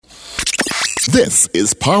This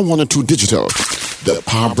is Power 102 Digital, the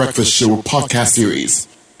Power Breakfast Show podcast series.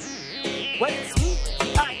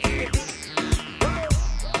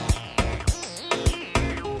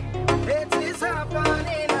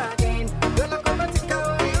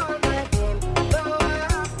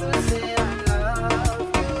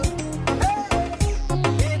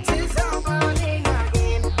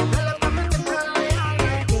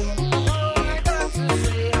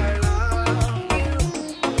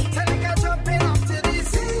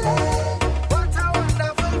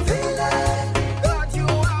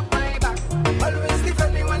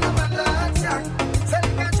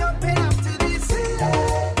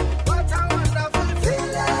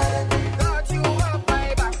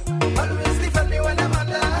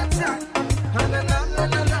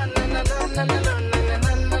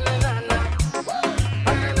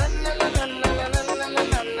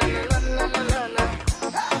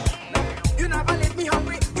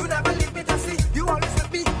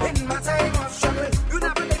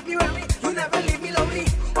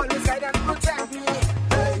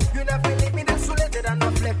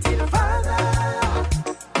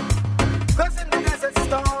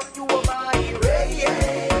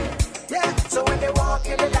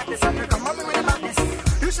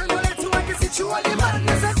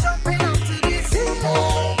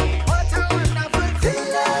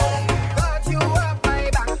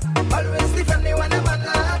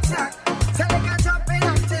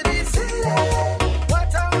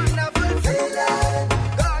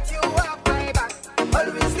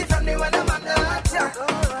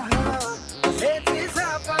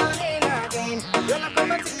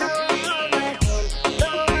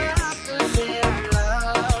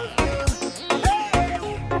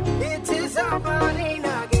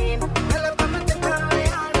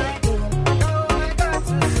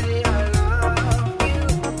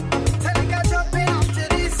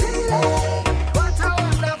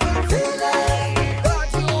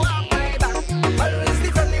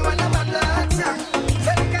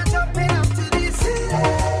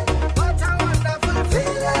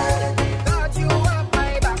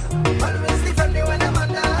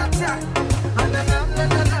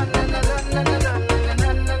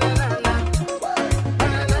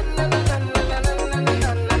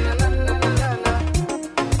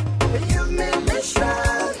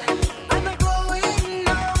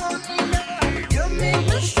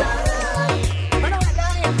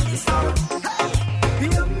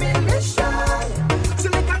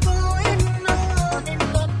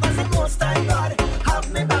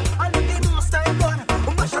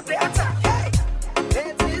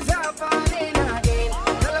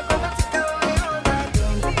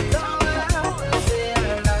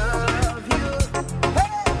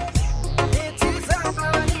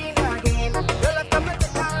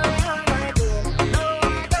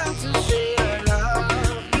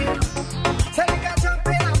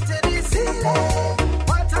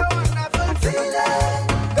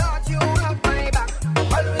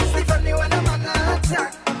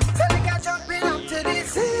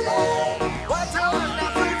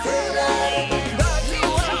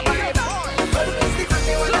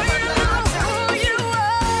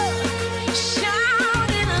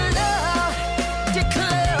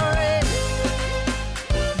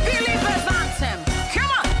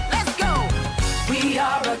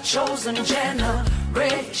 Chosen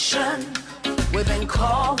generation, we've been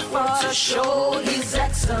called for to show His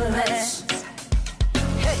excellence.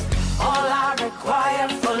 Hey, all I require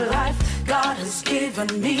for life, God has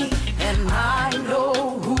given me, and I know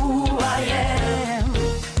who I am.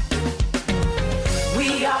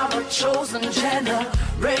 We are a chosen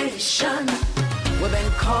generation, we've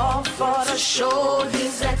been called for to show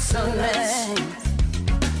His excellence.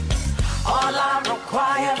 All I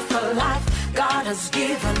require for life, God has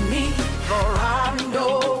given me, for I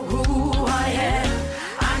know who I am.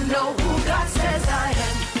 I know who God says I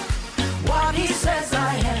am, what He says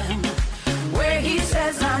I am, where He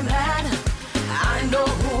says I'm at. I know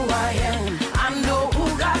who I am. I know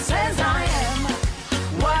who God says I am,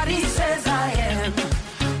 what He says I am,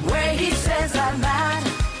 where He says I'm at.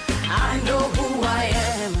 I know who I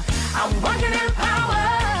am. I'm working in power,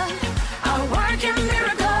 I work in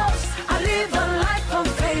miracles, I live a life of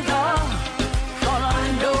favor.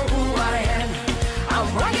 I know who I am. I'm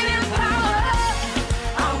working in power.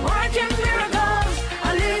 I'm working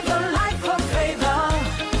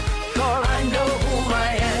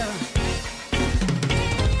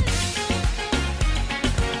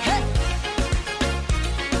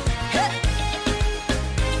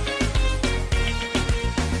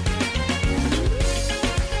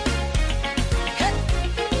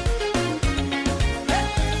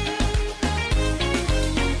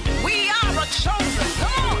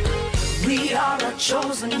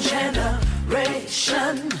chosen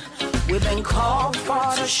generation. We've been called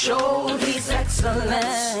for to show His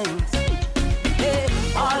excellence. Hey,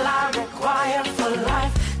 all I require for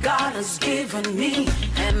life, God has given me,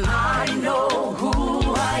 and I know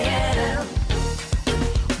who I am.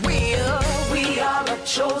 We are a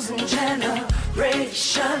chosen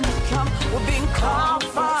generation. We're being called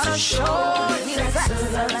for to show His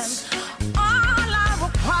excellence. All I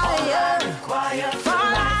require for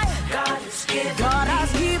life, God has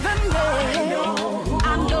given me.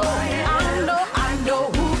 I know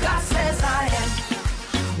who God says I am,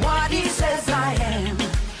 what He says I am,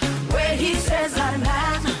 where He says I'm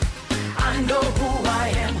at. I know who I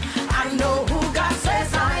am. I know who God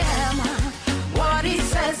says I am, what He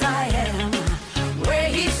says I am, where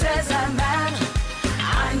He says I'm at.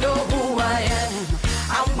 I know who I am.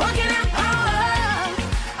 I'm walking in power.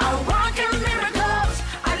 I walk in miracles.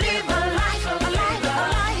 I live a life,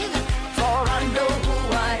 for I know who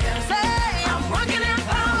I am. Say, I'm walking in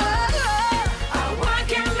power. I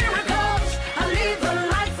walk in miracles. I live a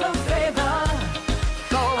life of favor,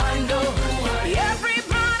 for I know who I am.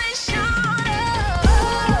 Everybody shout out.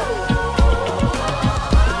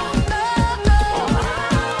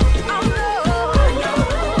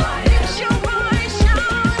 It's your voice, shout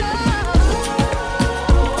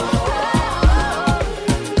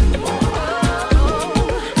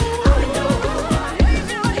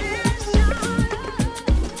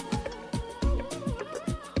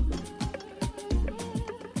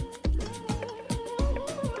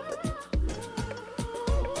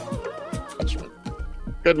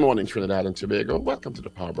Good morning, Trinidad and Tobago. Welcome to the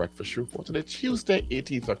Power Breakfast Show for today, Tuesday,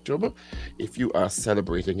 18th October. If you are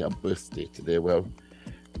celebrating a birthday today, well,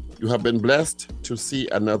 you have been blessed to see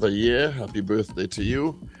another year. Happy birthday to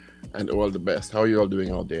you and all the best. How are you all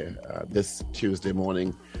doing out there this Tuesday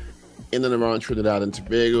morning in and around Trinidad and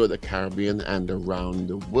Tobago, the Caribbean, and around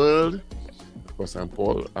the world? Of course, I'm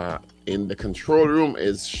Paul. In the control room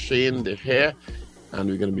is Shane the Hair, and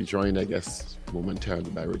we're going to be joined, I guess, momentarily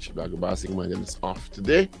by Richard Bagobasing. My name is off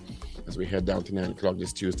today as we head down to 9 o'clock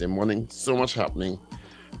this Tuesday morning. So much happening.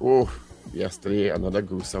 Oh, yesterday, another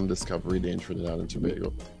gruesome discovery day in Trinidad and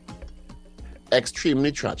Tobago.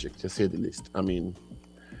 Extremely tragic, to say the least. I mean,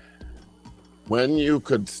 when you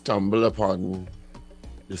could stumble upon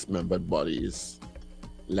dismembered bodies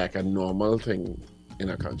like a normal thing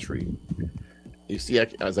in a country, you see,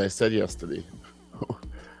 as I said yesterday,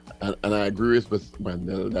 and I agree with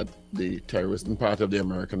Wendell that the terrorism part of the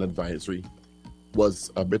American advisory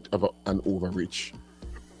was a bit of an overreach,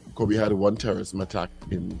 because we had one terrorism attack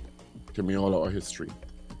in all our history.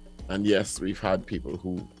 And yes, we've had people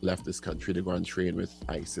who left this country to go and train with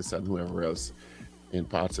ISIS and whoever else in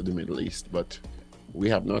parts of the Middle East, but we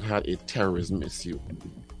have not had a terrorism issue,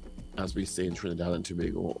 as we say in Trinidad and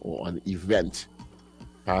Tobago, or an event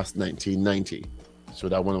past 1990. So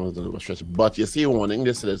that one was a little stretch. But you see, warning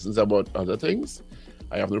the citizens about other things,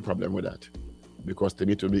 I have no problem with that. Because they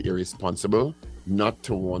need to be irresponsible not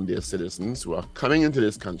to warn their citizens who are coming into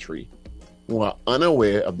this country, who are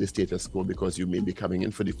unaware of the status quo, because you may be coming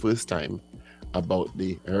in for the first time, about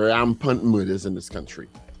the rampant murders in this country.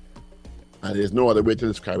 And there's no other way to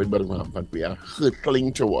describe it but rampant. We are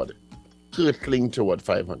hurtling toward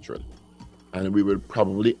 500. And we will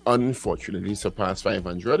probably, unfortunately, surpass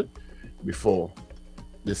 500 before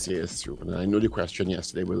this year is through. And I know the question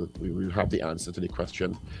yesterday, we will have the answer to the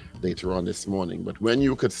question later on this morning. But when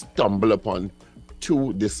you could stumble upon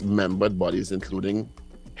 2 dismembered bodies, including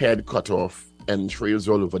head cut off, entrails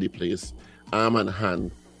all over the place, arm and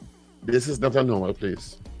hand, this is not a normal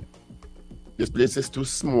place. This place is too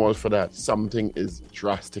small for that. Something is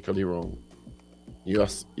drastically wrong. You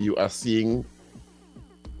are seeing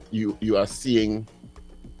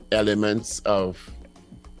elements of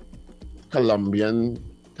Colombian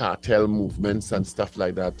cartel movements and stuff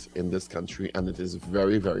like that in this country, and it is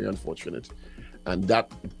very, very unfortunate. And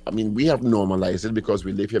that, I mean, we have normalized it because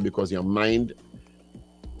we live here, because your mind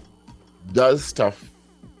does stuff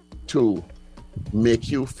to make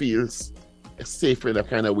you feel safer in a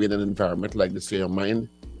kind of way in an environment like this. So your mind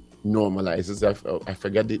normalizes. I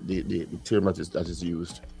forget the term that is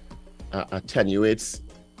used. Attenuates,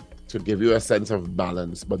 to give you a sense of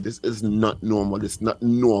balance. But this is not normal. It's not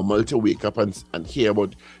normal to wake up and hear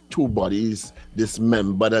about 2 bodies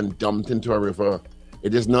dismembered and dumped into a river.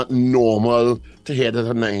 It is not normal to hear that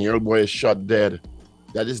a 9-year-old boy is shot dead.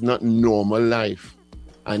 That is not normal life.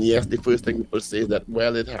 And yes, the first thing people say is that,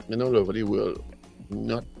 well, it's happening all over the world,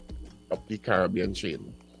 not up the Caribbean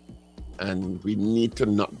chain. And we need to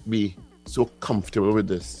not be so comfortable with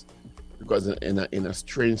this, because in a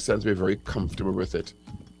strange sense, we're very comfortable with it.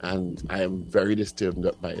 And I am very disturbed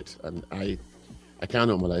by it. And I I can't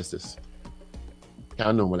normalize this.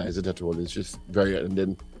 Can't normalize it at all. It's just very, and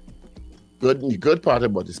then the good part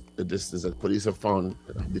about this is that police have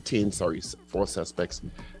detained 4 suspects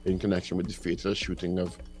in connection with the fatal shooting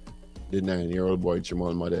of the 9-year-old boy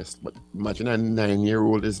Jamal Modest. But imagine a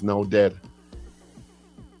 9-year-old is now dead.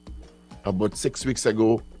 About 6 weeks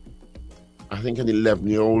ago, I think an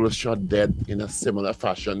 11-year-old was shot dead in a similar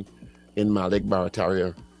fashion in Malik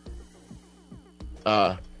Barataria.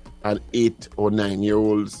 An 8 or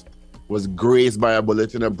 9-year-old was grazed by a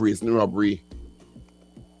bullet in a brazen robbery.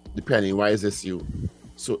 The Pennywise issue.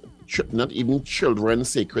 So not even children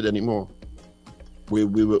sacred anymore. We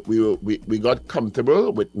got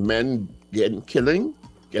comfortable with men getting killed,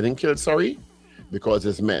 because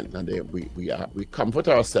it's men, and we comfort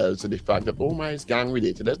ourselves with the fact that, oh my, it's gang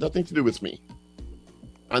related. There's nothing to do with me.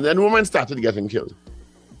 And then women started getting killed,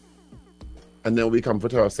 and then we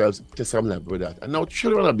comfort ourselves to some level with that. And now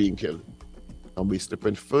children are being killed, and we're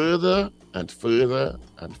slipping further and further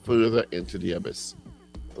and further into the abyss,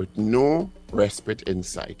 with no respite in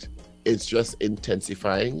sight. It's just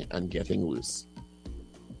intensifying and getting worse.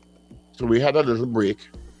 So we had a little break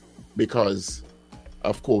because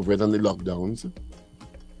of COVID and the lockdowns.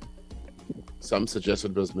 Some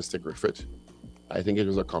suggested it was Mr. Griffith. I think it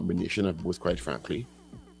was a combination of both, quite frankly.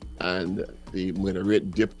 And the murder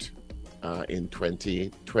rate dipped in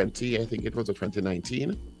 2020, I think it was, or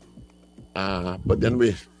 2019. But then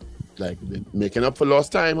we making up for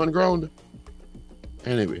lost time on ground.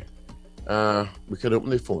 Anyway, we can open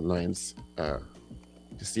the phone lines to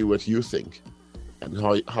see what you think and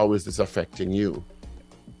how is this affecting you.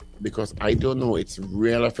 Because I don't know, it's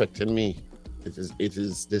really affecting me. It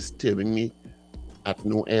is disturbing me at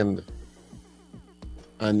no end.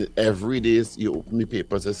 And every day you open the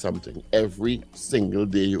papers as something. Every single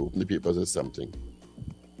day you open the papers as something.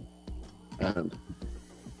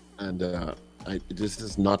 This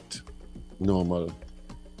is not normal.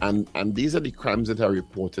 And these are the crimes that are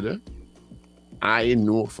reported. I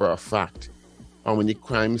know for a fact how many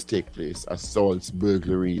crimes take place, assaults,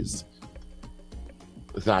 burglaries,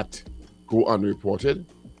 that go unreported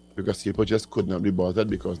because people just could not be bothered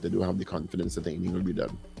because they don't have the confidence that anything will be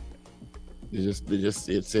done. They just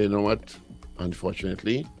say, you know what,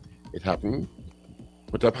 unfortunately, it happened.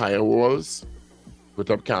 Put up higher walls, put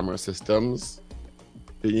up camera systems,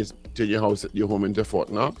 turn your home into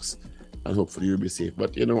Fort Knox, and hopefully you'll be safe.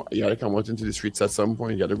 But you gotta come out into the streets at some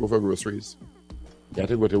point. You gotta go for groceries. You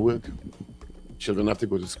gotta go to work. Children have to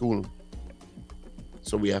go to school.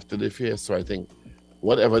 So we have to live here. So I think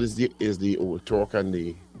whatever is the old talk and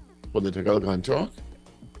the political gun talk,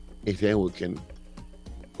 it ain't working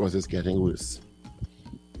because it's getting worse.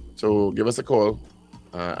 So give us a call.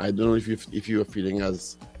 I don't know if you are feeling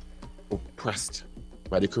as oppressed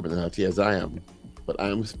by the criminality as I am, but I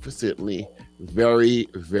am certainly very,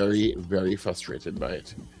 very, very frustrated by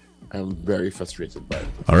it. I'm very frustrated by it.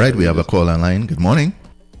 All right, we have a call online. Good morning.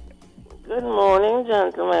 Good morning,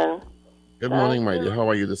 gentlemen. Good morning, my dear. How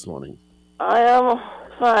are you this morning? I am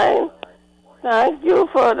fine. Thank you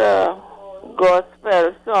for the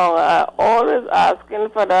gospel song. I'm always asking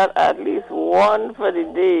for that, at least one for the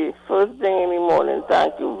day, first thing in the morning.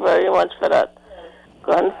 Thank you very much for that.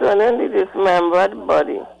 Concerning the dismembered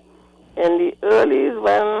body, in the earlys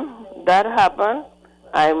when that happened,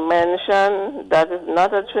 I mentioned that it's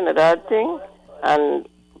not a Trinidad thing, and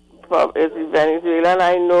it's Venezuelan,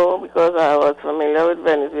 I know, because I was familiar with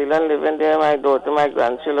Venezuela, living there. My daughter, my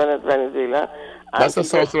grandchildren is Venezuelan. That's a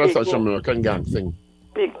South American gang thing.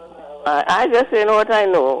 I just say what I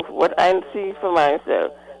know, what I see for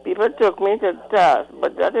myself. People took me to task,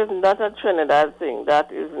 but that is not a Trinidad thing.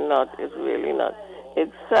 That is not. It's really not.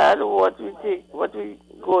 It's sad what we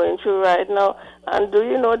going through right now. And do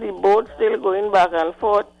you know the boat still going back and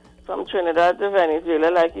forth from Trinidad to Venezuela,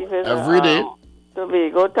 like if it's every day?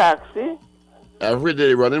 Tobago taxi. Every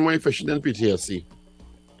day running my fishing in PTSC.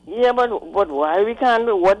 Yeah, but why we can't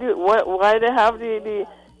do why they have the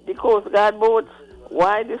Coast Guard boats?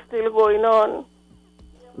 Why they still going on?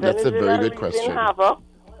 That's a very good question.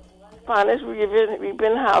 Spanish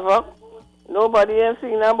reaping havoc. Nobody has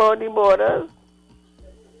seen about the borders.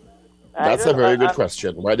 That's a very good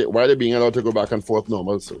question. Why they being allowed to go back and forth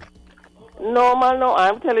normal, sir? Normal, no.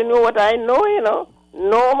 I'm telling you what I know,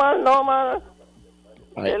 Normal.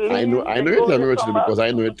 I know you tell me what to do because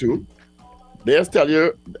I know it too. They just tell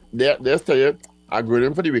you, I go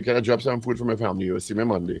in for the weekend and drop some food for my family. You'll see me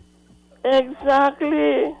Monday.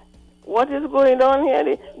 Exactly. What is going on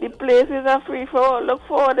here? The places are free for all. Look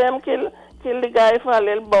for them, kill the guy for a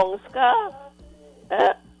little bounce car.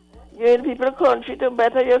 You need people country to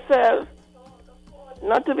better yourself,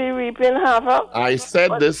 not to be reaping havoc. I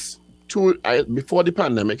said this before the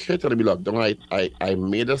pandemic hit and the lockdown, I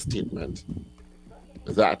made a statement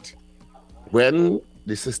that when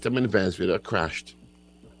the system in Venezuela crashed,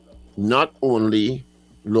 not only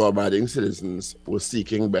law-abiding citizens were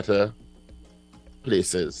seeking better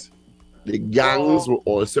places, the gangs were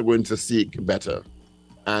also going to seek better.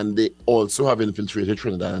 And they also have infiltrated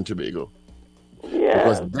Trinidad and Tobago. Yeah.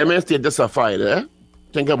 Because them state just a fire there.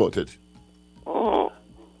 Think about it.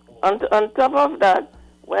 On top of that,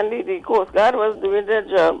 when the Coast Guard was doing their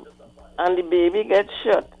job and the baby gets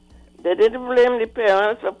shot, they didn't blame the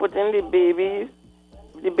parents for putting the baby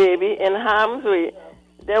in harm's way.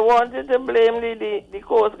 They wanted to blame the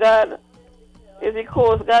Coast Guard. It's the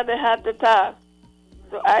Coast Guard they had to task.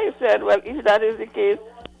 So I said, well, if that is the case,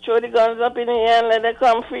 throw the guns up in the air and let them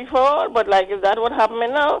come free for all. But like, is that what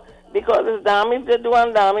happening now? Because it's damn if they do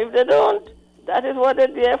and damn if they don't. That is what they're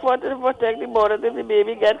there for, to protect the border. If the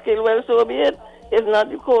baby get killed, well, so be it. It's not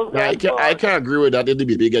the Coast Guard. I can't agree with that. If the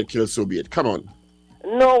baby get killed, so be it. Come on.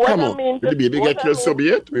 No, what Come I on. mean... If the baby get killed, so be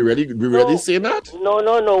it. We really saying that? No.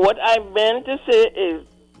 What I meant to say is,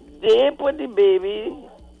 they put the baby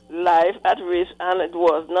life at risk, and it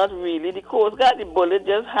was not really the Coast Guard. The bullet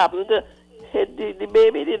just happened to hit the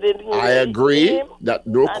baby. They didn't. I agree that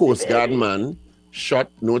no Coast Guard man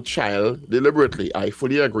shot no child deliberately. I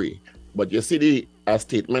fully agree. But you see a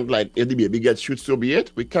statement like, if the baby gets shot, so be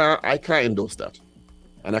it. I can't endorse that.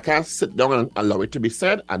 And I can't sit down and allow it to be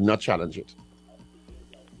said and not challenge it.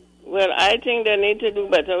 Well, I think they need to do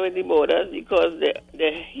better with the borders because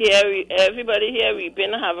everybody here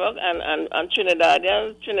reaping havoc, and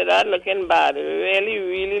Trinidad looking bad,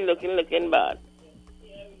 really looking bad.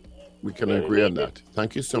 We can agree on that.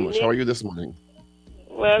 Thank you so much. How are you this morning?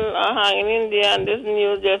 Well, I'm hanging in there, and this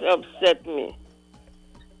news just upset me.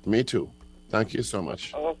 Me too. Thank you so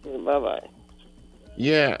much. Okay, bye-bye.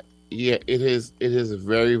 Yeah, it is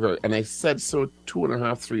very, very, and I said so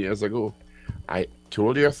 2.5-3 years ago. I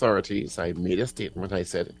told the authorities, I made a statement, I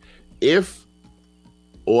said, if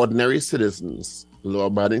ordinary citizens,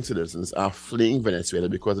 law-abiding citizens, are fleeing Venezuela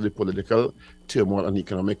because of the political turmoil and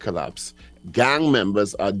economic collapse, gang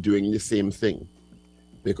members are doing the same thing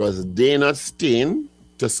because they're not staying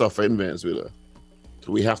to suffer in Venezuela.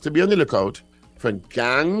 So we have to be on the lookout for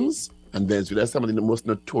gangs, and Venezuela is some of the most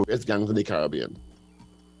notorious gangs in the Caribbean.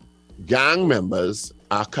 Gang members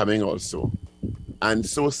are coming also. And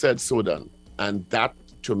so said, so done. And that,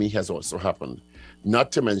 to me, has also happened.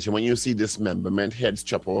 Not to mention, when you see dismemberment, heads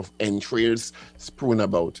chop off, entrails strewn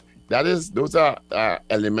about, those are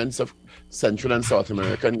elements of Central and South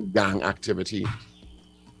American gang activity.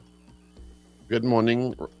 Good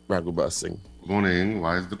morning, Raghubar Singh. Morning.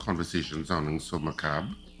 Why is the conversation sounding so macabre?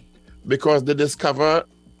 Because they discover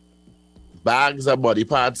bags of body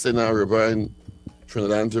parts in a river in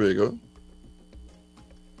Trinidad and Tobago.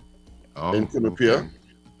 In Cunupia. Okay.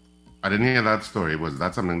 I didn't hear that story. Was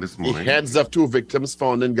that something this morning? The heads of 2 victims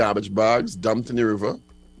found in garbage bags dumped in the river.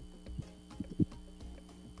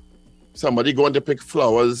 Somebody going to pick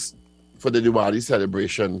flowers for the Diwali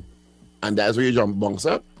celebration, and that's where you jump bunks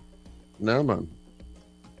up? No, man.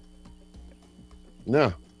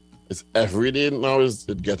 No. It's every day now. Is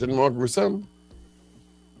it getting more gruesome?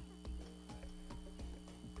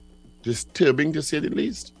 Disturbing, to say the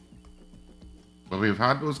least. Well, we've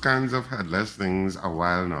had those kinds of headless things a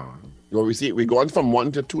while now. Well, we see we're going from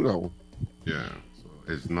 1 to 2 now. Yeah, so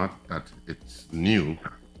it's not that it's new.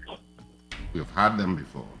 We've had them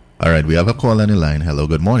before. All right, we have a call on the line. Hello,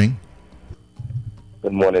 good morning.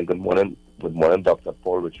 Good morning, Dr.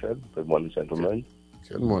 Paul Richard. Good morning, gentlemen.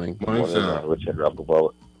 Good morning. Good morning, sir. Richard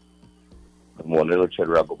Raghubar. Good morning, Richard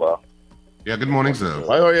Raghubar. Yeah, good morning, sir.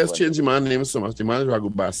 Why are you changing my name so much? The man is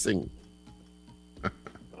Raghubar Singh.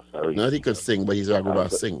 Sorry. Not he could sing, but he's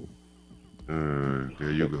Raghubar Singh.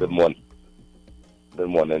 There you go. Good morning. Good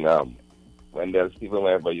morning. Wendell, Stephen,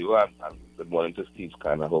 wherever you are, and good morning to Steve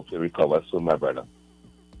Khan. I hope you recover soon, my brother.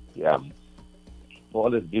 Yeah.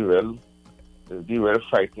 Paul, it's be real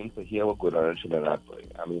frightening to hear what going on in Trinidad, boy.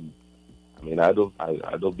 I mean, I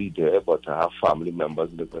don't be there, but I have family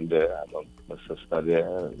members living there. I know my sister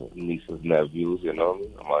there, nieces, nephews, you know.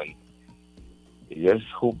 I just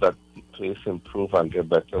hope that the place improve and get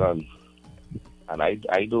better. And I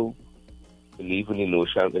do believe in the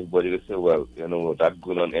notion of everybody will say, well, you know, that's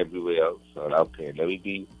going on everywhere else. So, okay, let me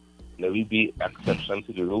be exception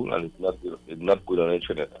to the rule, and it's not good on in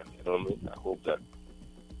Trinidad. You know what I mean? I hope that.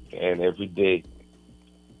 And every day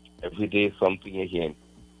something you're hearing.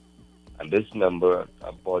 And this number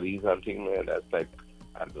of bodies and things, man, that's like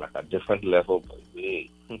a different level. But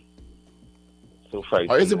hey, so frightening.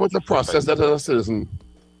 How is it about the process that as a citizen?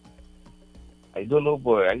 I don't know,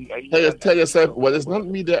 boy. Tell yourself, well, it's not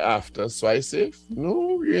me there after, so I say,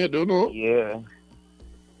 no, yeah, don't know. Yeah.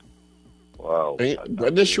 Wow.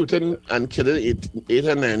 When they're shooting and killing 8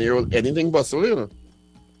 and 9-year-old, anything possible, you know?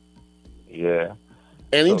 Yeah.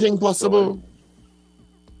 Anything possible.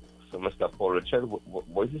 So, Mr. Paul Richard,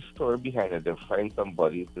 what is the story behind it? They find some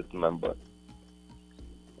bodies dismembered.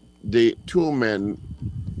 The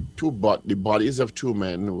bodies of 2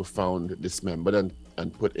 men were found dismembered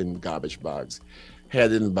and put in garbage bags.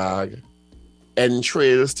 Head in bag,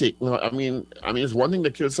 entrails taken out. I mean, it's one thing to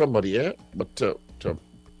kill somebody, yeah? But to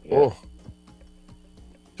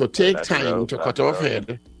take time to cut off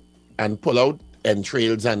head and pull out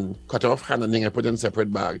entrails and cut off hand and thing and put in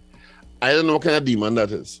separate bag. I don't know what kind of demon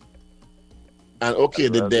that is. And okay,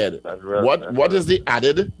 they're dead. What is the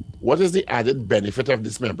added benefit of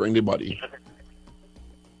dismembering the body?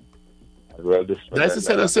 That's to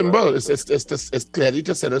send a symbol. It's clearly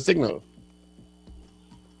to send a signal.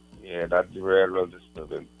 Yeah, that's real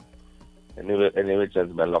disturbing. Anyway,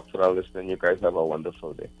 gentlemen, look for all listening. You guys have a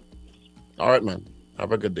wonderful day. All right, man.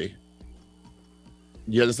 Have a good day.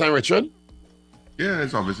 You understand, Richard? Yeah,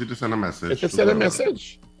 it's obviously to send a message. It's to send a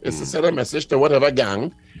message. It's to send a message to whatever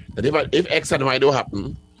gang that if X and Y do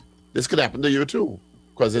happen, this could happen to you too.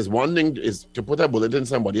 Because there's one thing is to put a bullet in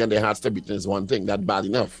somebody and their hearts to beat is one thing. That's bad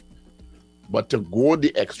enough. But to go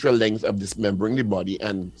the extra length of dismembering the body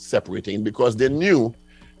and separating, because they knew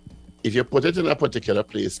if you put it in a particular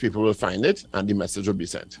place, people will find it and the message will be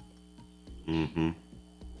sent. Mm-hmm.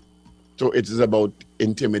 So it is about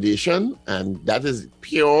intimidation, and that is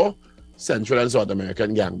pure Central and South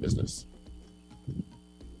American gang business.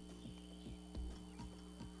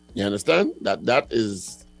 You understand? That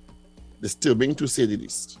is disturbing to say the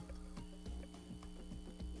least.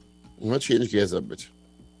 I'm going to change gears a bit.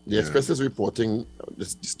 The Express is reporting, the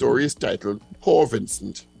story is titled, Poor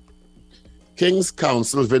Vincent. King's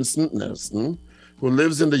Counsel Vincent Nelson, who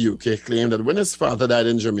lives in the UK, claimed that when his father died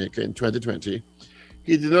in Jamaica in 2020,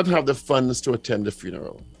 he did not have the funds to attend the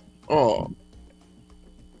funeral. Oh,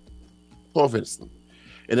 poor Vincent.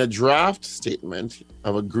 In a draft statement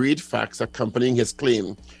of agreed facts accompanying his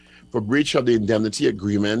claim for breach of the indemnity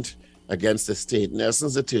agreement against the state,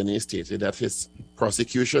 Nelson's attorney stated that his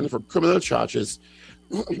prosecution for criminal charges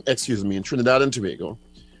in Trinidad and Tobago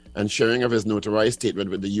and sharing of his notarized statement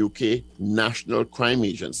with the UK National Crime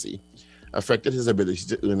Agency affected his ability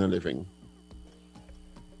to earn a living.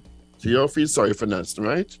 So you all feel sorry for Nelson,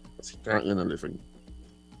 right? Because he can't earn a living.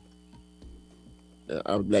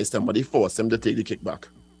 I would like somebody force him to take the kickback.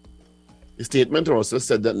 The statement also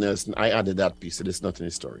said that Nelson, I added that piece, so it's not in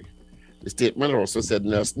his story. The statement also said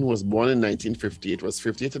Nelson was born in 1958, was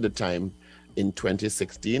 50th at the time in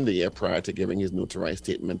 2016, the year prior to giving his notarized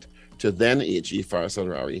statement to then AG Faris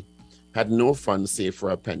Al-Rawi, had no funds saved for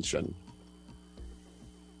a pension.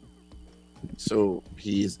 So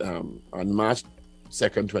he's on March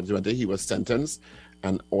 2nd, 2020, he was sentenced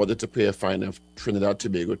and ordered to pay a fine of Trinidad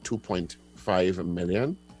Tobago 2.5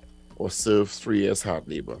 million or serve 3 years hard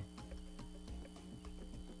labor.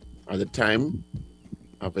 At the time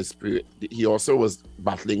of his period, he also was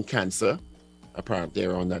battling cancer, apparently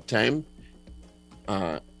around that time.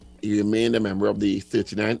 He remained a member of the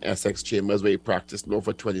 39 Essex Chambers where he practiced law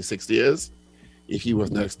for 26 years. If he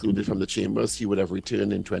was not excluded from the chambers, he would have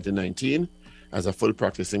returned in 2019 as a full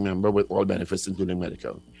practicing member with all benefits, including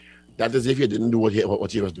medical. That is if he didn't do what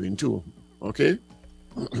he was doing too, okay?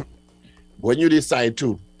 When you decide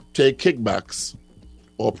to take kickbacks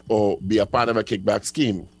or be a part of a kickback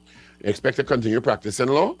scheme, you expect to continue practicing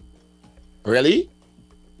law? Really?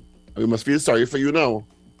 We must feel sorry for you now.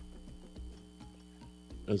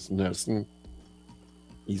 As Nelson,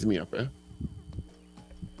 ease me up, eh?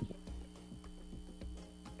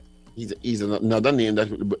 He's another name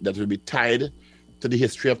that will be tied to the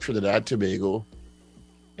history of Trinidad and Tobago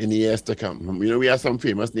in the years to come. You know, we have some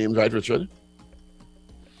famous names, right, Richard?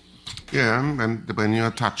 Yeah, and when you're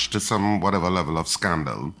attached to some whatever level of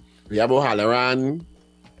scandal. We have O'Halloran,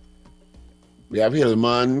 we have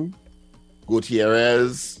Hillman,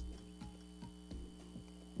 Gutierrez,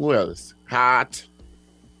 who else? Hart.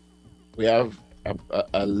 We have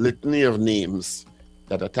a litany of names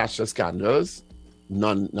that attach to scandals,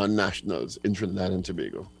 non-nationals in Trinidad and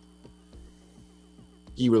Tobago.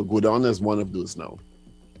 He will go down as one of those now.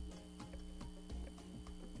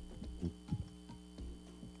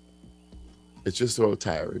 It's just so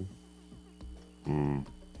tiring. So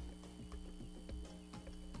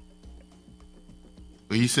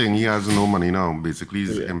he's saying he has no money now. Basically,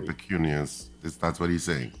 he's impecunious. That's what he's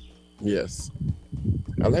saying. Yes.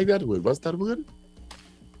 I like that word. What's that word?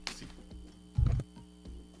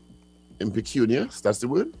 Impecunious? That's the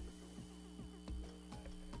word?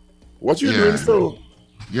 What you doing so?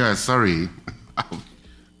 Yeah, sorry.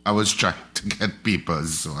 I was trying to get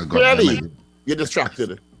papers, so I got Really? You're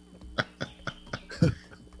distracted.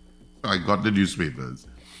 I got the newspapers.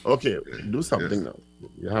 Okay, do something now.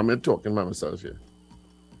 You have me talking by myself here.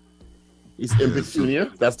 He's impecunious,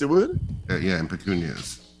 that's the word? Yeah,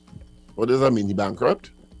 impecunious. What does that mean? He bankrupt?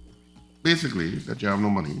 Basically, that you have no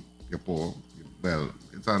money, you're poor. Well,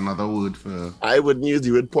 it's another word for... I wouldn't use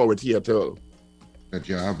the word poverty at all. That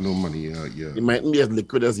you have no money. He mightn't be as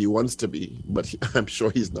liquid as he wants to be, but I'm sure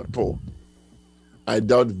he's not poor. I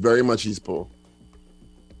doubt very much he's poor.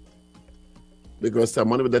 Because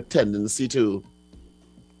someone with a tendency to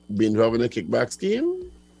be involved in a kickback scheme,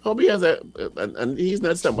 probably has and he's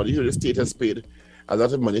not somebody who the state has paid a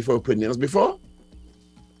lot of money for opinions before.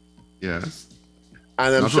 Yes.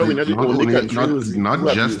 And I'm sure we're not the only country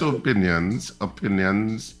not just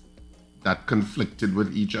opinions that conflicted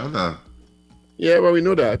with each other. Yeah, well, we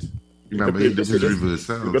know that. Remember, this is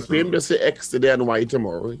reversal. You could pay him to say X today and Y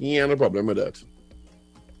tomorrow. He ain't a problem with that.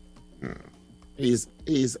 Yeah.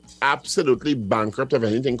 He's absolutely bankrupt of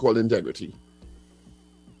anything called integrity.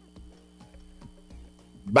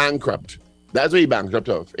 Bankrupt. That's what he's bankrupt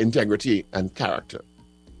of, integrity and character.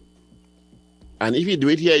 And if you do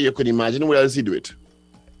it here, you can imagine where else he do it.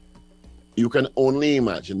 You can only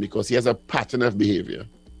imagine, because he has a pattern of behavior.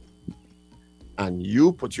 And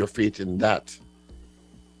you put your faith in that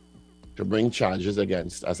to bring charges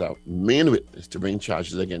against, as a main witness, to bring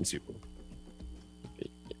charges against people.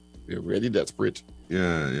 You're really desperate.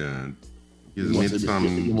 Yeah. He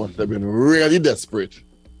must have been really desperate.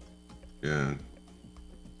 Yeah.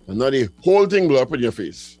 And now the whole thing blew up in your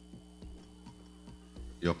face.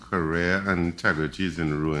 Your career and integrity is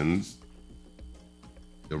in ruins.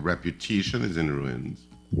 Your reputation is in ruins.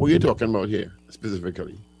 What are you talking about here,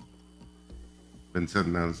 specifically? Vincent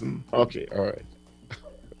Nelson. Okay, all right.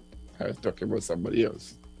 I was talking about somebody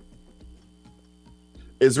else.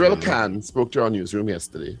 Israel Khan spoke to our newsroom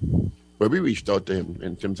yesterday, where we reached out to him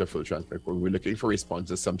in terms of full transcript. We were looking for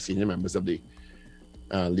responses, some senior members of the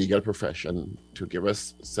legal profession, to give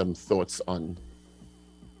us some thoughts on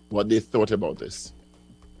what they thought about this.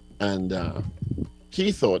 And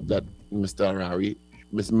he thought that Minister Harari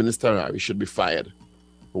should be fired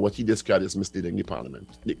for what he described as misleading the parliament,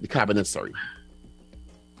 the cabinet, sorry.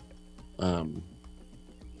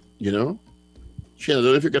 You know, Shane, I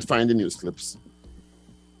don't know if you could find the news clips.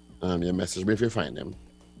 You message me if you find them.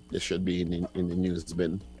 They should be in the news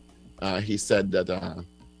bin. He said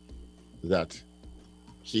that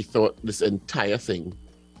he thought this entire thing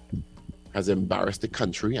has embarrassed the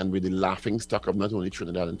country and with the laughing stock of not only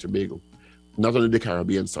Trinidad and Tobago, not only the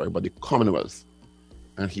Caribbean, but the Commonwealth.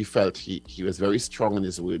 And he felt he was very strong in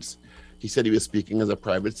his words. He said he was speaking as a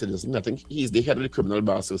private citizen. I think he's the head of the Criminal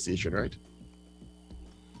Bar Association, right?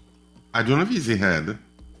 I don't know if he's the head.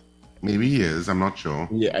 Maybe he is. I'm not sure.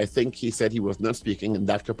 Yeah, I think he said he was not speaking in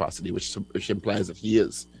that capacity, which implies that he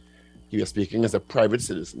is. He was speaking as a private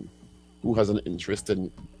citizen who has an interest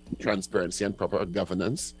in transparency and proper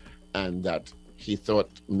governance, and that he thought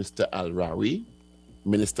Minister Harari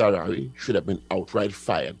should have been outright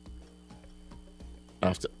fired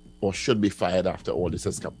should be fired after all this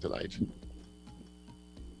has come to light.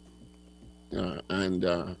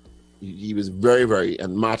 He was very, very,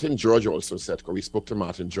 and Martin George also said, because we spoke to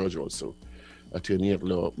Martin George also, attorney at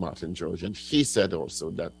law Martin George, and he said also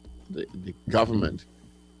that the government,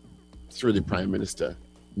 through the Prime Minister,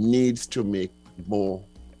 needs to make more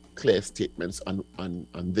clear statements on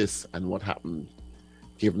this and what happened,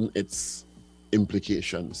 given its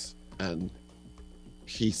implications. And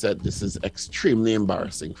he said this is extremely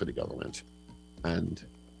embarrassing for the government, and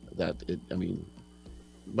that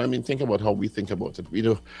think about how we think about it.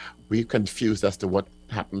 We're confused as to what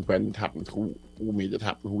happened, when it happened, who made it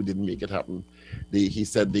happen, who didn't make it happen. He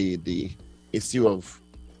said the issue of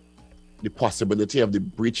the possibility of the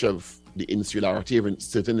breach of the insularity of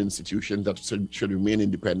certain institutions that should remain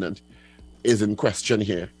independent is in question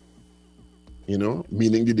here.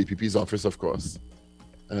 Meaning the DPP's office, of course,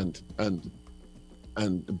 and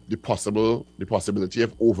the possibility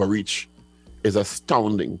of overreach is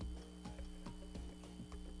astounding.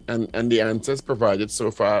 And the answers provided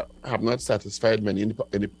so far have not satisfied many in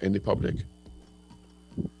the public.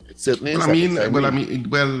 It certainly.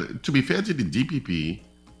 Well, to be fair to the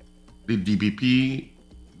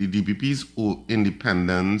DPP's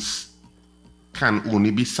independence can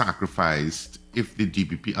only be sacrificed if the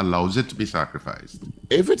DPP allows it to be sacrificed.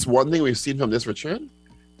 If it's one thing we've seen from this, Richard,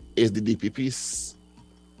 is the DPP's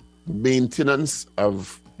maintenance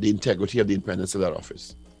of the integrity of the independence of that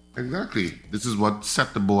office. Exactly. This is what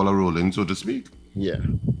set the ball rolling, so to speak. Yeah,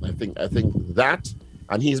 I think that,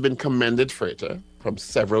 And he's been commended for it from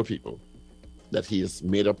several people, that he has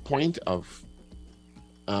made a point of,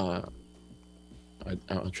 I'm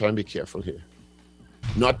trying to be careful here,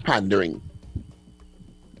 not pandering.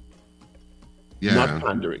 Yeah. Not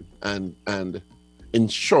pandering, and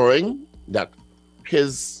ensuring that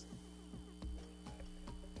his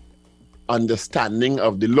understanding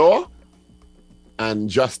of the law and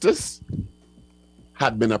justice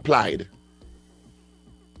had been applied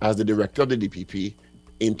as the director of the DPP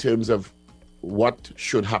in terms of what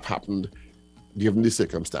should have happened given the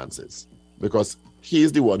circumstances. Because he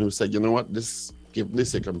is the one who said, you know what, this, given the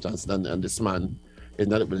circumstances, and this man is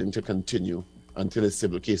not willing to continue until his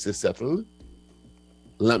civil case is settled,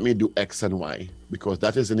 let me do X and Y, because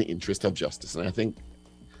that is in the interest of justice. And I think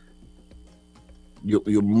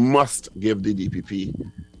you must give the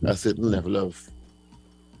DPP a certain level of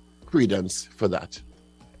credence for that,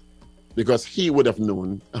 because he would have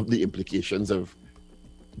known of the implications of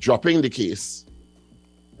dropping the case,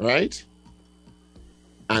 right?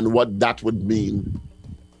 And what that would mean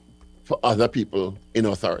for other people in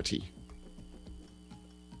authority,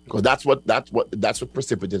 because that's what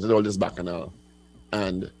precipitated all this bacchanal.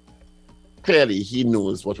 And clearly he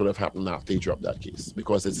knows what would have happened after he dropped that case,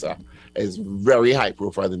 because it's very high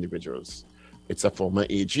profile individuals. It's a former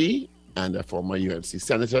AG and a former UNC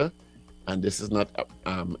senator, and this is not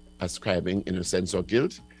ascribing innocence or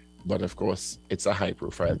guilt, but of course it's a high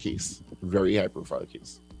profile case, very high profile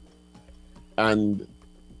case. And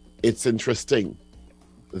it's interesting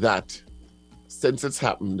that since it's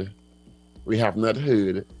happened, we have not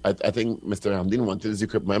heard, I think Mr. Hamdin wanted his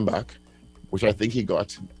equipment back, which I think he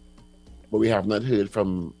got, but we have not heard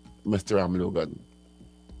from Mr. Logan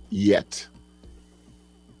yet.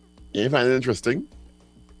 You find it interesting?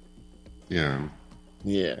 Yeah.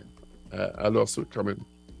 Yeah. A lawsuit coming.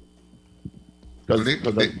 Well, they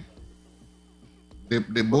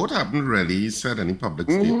both haven't really said any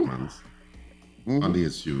public statements on the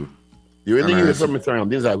issue. The only thing you heard from Mr.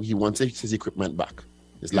 Hamdin is that he wants his equipment back,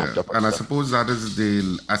 his laptop. And I suppose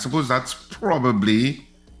that's probably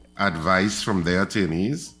advice from their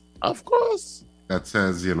attorneys. Of course. That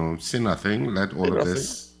says, say nothing, let all of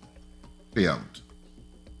this play out.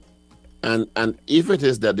 And if it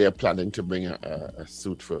is that they're planning to bring a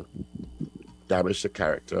suit for damage to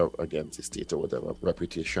character against the state or whatever,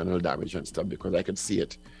 reputational damage and stuff, because I could see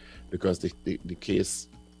it, because the case,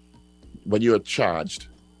 when you're charged,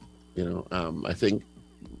 I think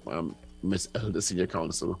Miss Elder Senior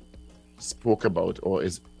Counsel spoke about, or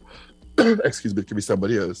is, excuse me, it could be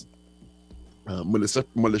somebody else,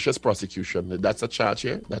 malicious prosecution. That's a charge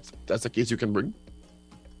here. That's a case you can bring.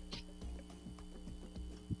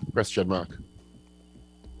 Question mark.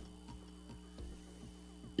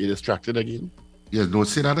 You distracted again? Yes, don't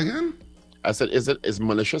say that again. I said, is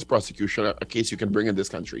malicious prosecution a case you can bring in this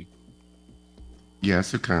country?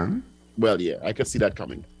 Yes, you can. Well, yeah, I could see that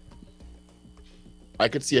coming. I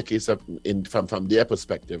could see a case of, from their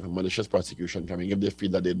perspective, malicious prosecution coming if they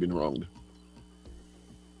feel that they'd been wronged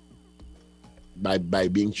by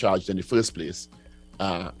being charged in the first place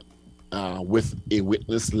with a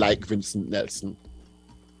witness like Vincent Nelson.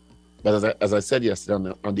 But as I said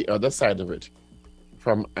yesterday, on the other side of it,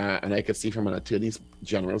 and I could see from an attorney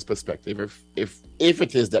general's perspective, if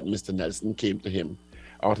it is that Mr. Nelson came to him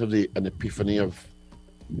out of an epiphany of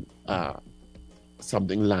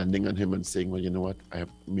something landing on him and saying, well, you know what,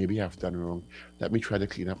 maybe I've done wrong. Let me try to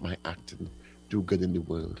clean up my act and do good in the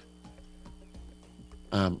world.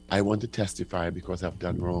 I want to testify because I've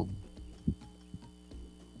done wrong.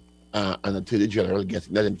 An attorney general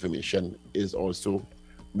getting that information is also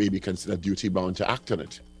maybe considered duty bound to act on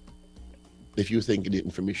it, if you think the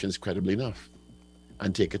information is credible enough,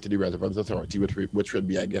 and take it to the relevant authority, which would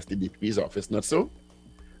be, I guess, the DPP's office, not so?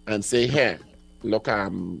 And say, hey, look, I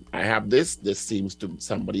have this seems to,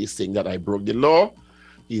 somebody is saying that I broke the law.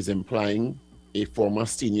 He's implying a former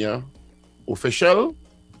senior official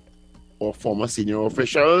or former senior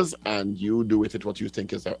officials, and you do with it what you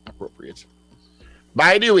think is appropriate.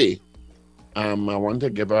 By the way, I want to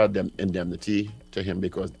give an indemnity to him,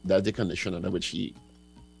 because that's the condition under which he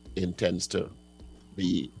intends to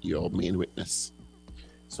be your main witness.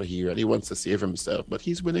 So he really wants to save himself, but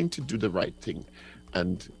he's willing to do the right thing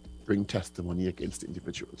and bring testimony against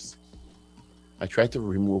individuals. I tried to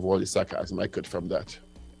remove all the sarcasm I could from that.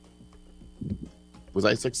 Was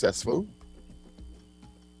I successful?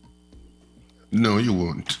 No, you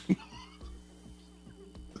won't.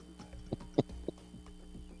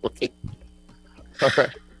 Okay. All right.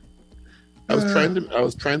 I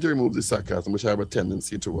was trying to remove the sarcasm, which I have a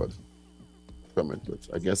tendency toward from it, but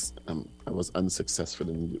I guess I was unsuccessful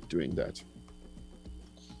in doing that.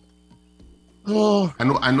 Oh,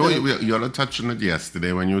 I know you all touched on it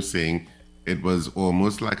yesterday when you were saying it was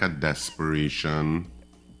almost like a desperation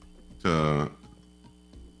to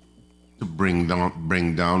bring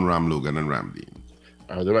down Ram Logan and Ramdean.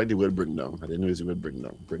 I don't like the word bring down. I didn't use the word bring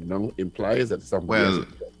down. Bring down implies that somebody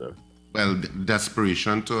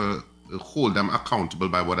desperation to hold them accountable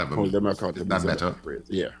by whatever hold means. them accountable. Is that better? Phrase.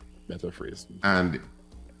 Yeah, better phrase. And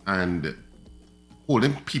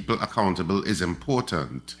holding people accountable is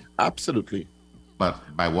important. Absolutely. But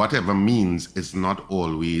by whatever means, it's not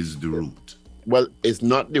always the route. Well, it's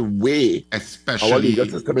not the way especially our legal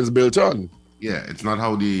system is built on. Yeah, it's not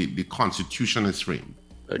how the Constitution is framed.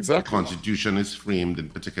 Exactly. The Constitution is framed in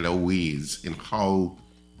particular ways in how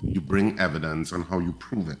you bring evidence and how you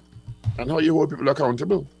prove it. And how you hold people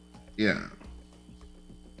accountable. Yeah.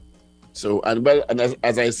 So, and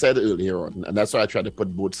as I said earlier on, and that's why I try to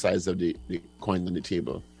put both sides of the coin on the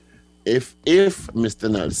table. If Mr.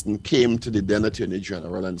 Nelson came to the then Attorney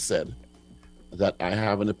General and said that I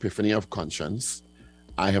have an epiphany of conscience,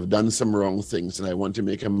 I have done some wrong things and I want to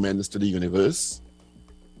make amends to the universe,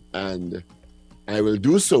 and I will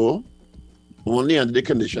do so only under the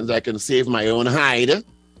conditions I can save my own hide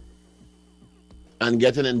and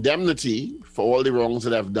get an indemnity for all the wrongs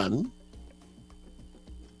that I've done,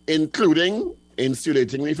 including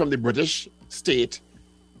insulating me from the British state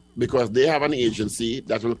because they have an agency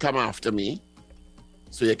that will come after me.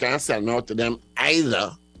 So you can't sell me out to them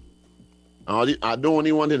either. I don't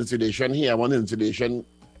only want insulation here, I want insulation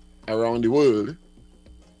around the world,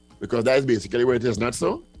 because that is basically where it is, not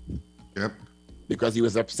so? Yep. Because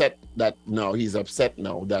he's upset now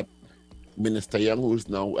that Minister Young, who's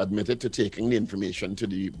now admitted to taking the information to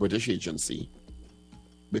the British agency,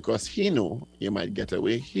 because he know you might get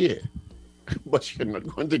away here, but you're not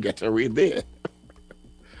going to get away there.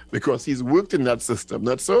 Because he's worked in that system,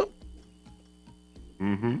 not so?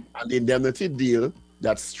 Mm-hmm. And the indemnity deal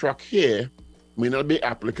that's struck here may not be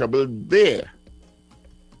applicable there.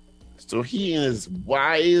 So he, in his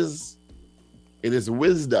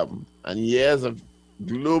wisdom and years of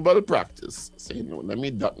global practice, saying, no, let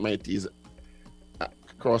me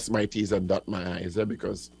cross my T's and dot my I's,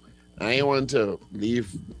 because I don't want to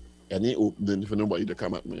leave any opening for nobody to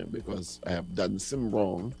come at me, because I have done some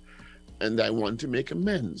wrong and I want to make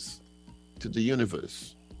amends to the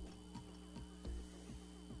universe.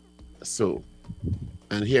 So,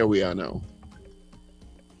 and here we are now.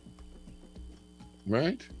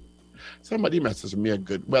 Right? Somebody messaged me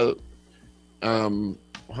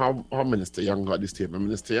how Minister Young got this statement.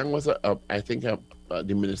 Minister Young was,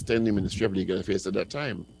 the minister in the Ministry of Legal Affairs at that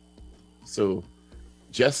time. So,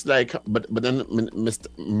 just like, but then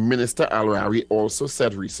Minister Al-Rari also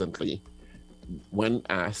said recently, when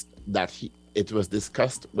asked, that it was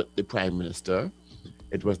discussed with the Prime Minister,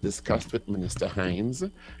 it was discussed with Minister Hines,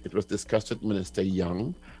 it was discussed with Minister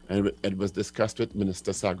Young, and it was discussed with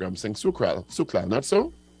Minister Sagram Singh Sukla, not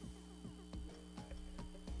so?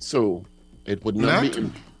 So it would not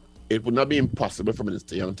be impossible for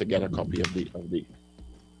Minister Young to get a copy of the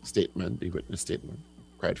statement, the witness statement,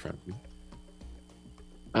 quite frankly.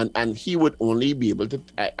 And he would only be able to,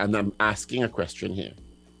 and I'm asking a question here.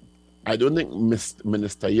 I don't think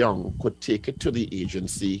Minister Young could take it to the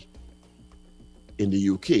agency in the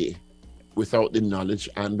UK without the knowledge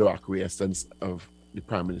and or acquiescence of the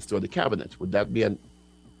Prime Minister or the Cabinet. Would that be a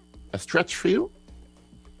stretch for you?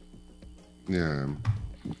 Yeah.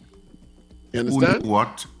 You understand? Who knew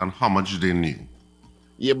what and how much they knew.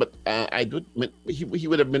 Yeah, but he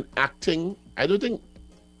would have been acting. I don't think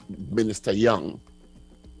Minister Young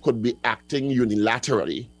could be acting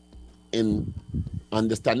unilaterally in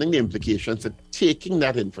understanding the implications of taking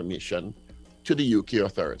that information to the UK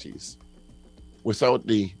authorities without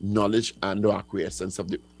the knowledge and or acquiescence of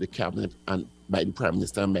the Cabinet and by the Prime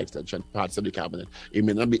Minister and by extension parts of the Cabinet. It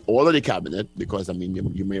may not be all of the Cabinet, because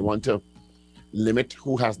you may want to limit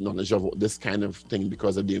who has knowledge of this kind of thing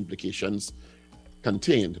because of the implications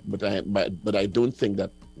contained. But I don't think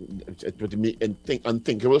that it would be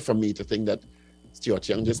unthinkable for me to think that Stuart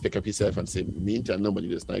Young just pick up himself and say, me and tell nobody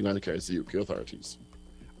this, now I'm going to carry the UK authorities.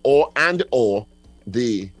 Or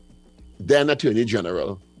the then Attorney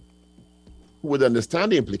General, who would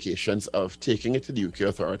understand the implications of taking it to the UK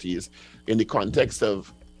authorities in the context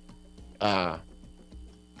of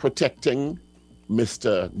protecting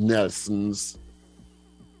Mr. Nelson's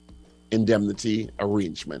indemnity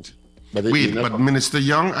arrangement. But Minister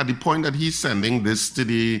Young, at the point that he's sending this to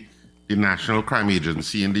the National Crime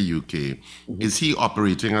Agency in the UK, is he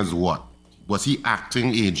operating as what? Was he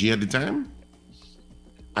acting AG at the time?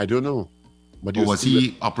 I don't know. But or was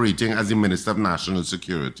he operating as the Minister of National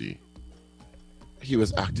Security? He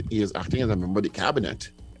was acting as a member of the Cabinet.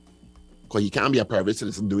 Because he can't be a private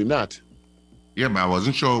citizen doing that. Yeah, but I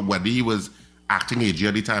wasn't sure whether he was acting AG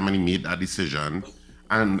at the time and he made that decision.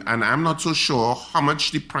 And I'm not so sure how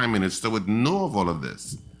much the Prime Minister would know of all of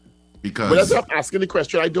this. Because... But that's not asking the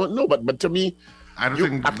question. I don't know. But to me, I don't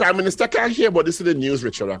think... a Prime Minister can't hear about this in the news,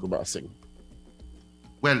 Richard Akubar Singh.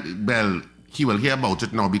 Well, he will hear about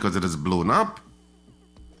it now because it is blown up.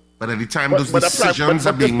 But at the time those decisions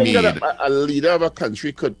are being made... A leader of a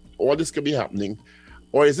country all this could be happening.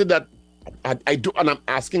 Or is it that... I do, and I'm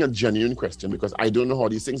asking a genuine question because I don't know how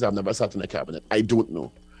these things. I've never sat in a cabinet. I don't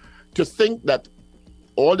know. To think that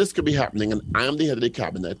all this could be happening and I am the head of the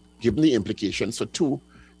cabinet, given the implications for two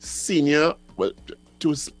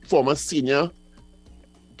former senior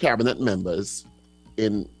cabinet members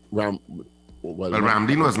in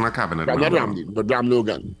Ramdeen wasn't a cabinet member. Not Ramdeen, but Ram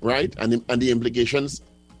Logan, right? And the implications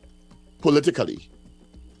politically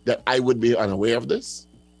that I would be unaware of this.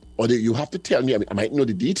 Or you have to tell me, I might know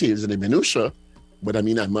the details and the minutiae, but I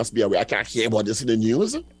must be aware. I can't hear about this in the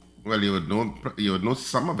news. Well, you would know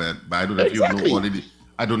some of it, but I don't know if you know all of it.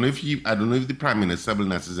 I don't know if the Prime Minister will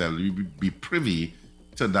necessarily be privy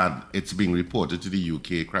to that. It's being reported to the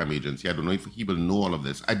UK crime agency. I don't know if he will know all of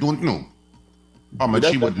this. I don't know how much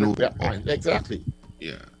he would know. Exactly.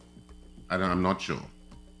 Yeah, I'm not sure.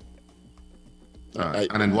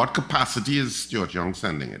 And in what capacity is Stuart Young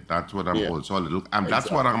sending it? That's what I'm also a little.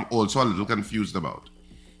 That's what I'm also a little confused about.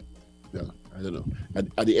 Yeah, I don't know.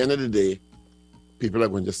 At the end of the day, people are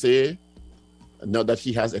going to say, not that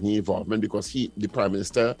he has any involvement, because the Prime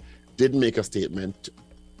Minister did make a statement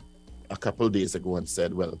a couple of days ago and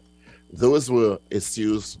said, well, those were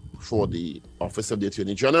issues for the Office of the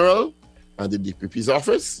Attorney General and the DPP's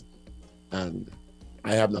office, and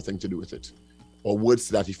I have nothing to do with it, or words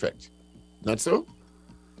to that effect. Not so?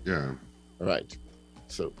 Yeah. Right.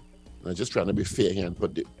 So I'm just trying to be fair here and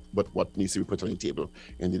put what needs to be put on the table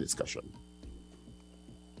in the discussion.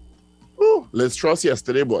 Oh, Liz Truss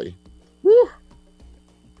yesterday, boy. Woo.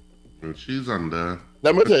 Well, she's under.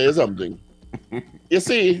 Let me tell you something. You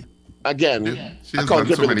see, again, she's done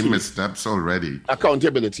so many missteps already.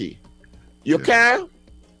 Accountability. You can't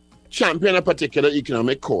champion a particular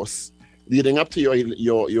economic course leading up to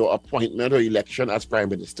your appointment or election as Prime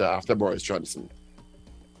Minister after Boris Johnson.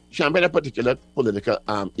 Champion a particular political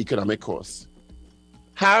economic course.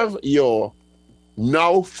 Have your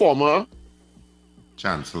now former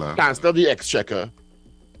Chancellor of the Exchequer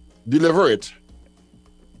deliver it.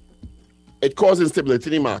 It caused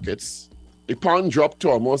instability in the markets. The pound dropped to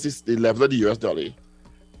almost the level of the US dollar.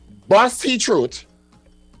 Bust he throat,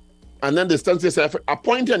 and then distance yourself,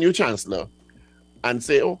 appoint a new Chancellor, and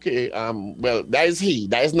say, okay, well, that is he,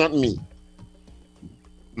 that is not me.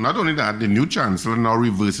 Not only that, the new Chancellor now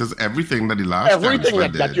reverses everything that the last Chancellor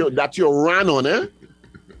did. that you ran on, eh?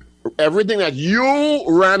 Everything that you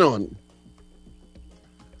ran on.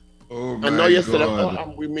 Oh my and now you God.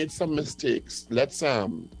 said, we made some mistakes. Let's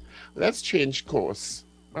change course.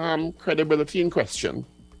 Credibility in question.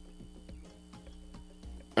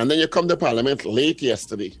 And then you come to Parliament late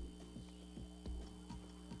yesterday.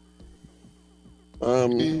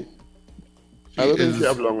 I don't think she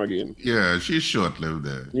have long again. Yeah, she's short-lived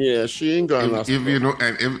there. Yeah, she ain't gonna last. If you know,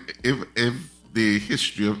 and if the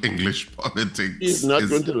history of English politics is not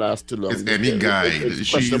going to last too long. Is any guide.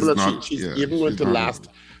 She's not. She's even going to last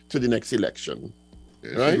to the next election.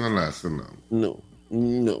 Yeah, right? She's not lasting long.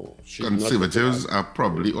 No. Conservatives are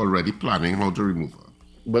probably already planning how to remove her.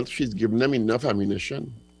 But she's given them enough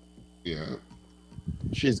ammunition. Yeah.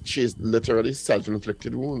 She's literally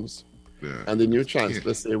self-inflicted wounds. Yeah. And the new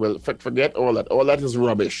Chancellor say, well, forget all that. All that is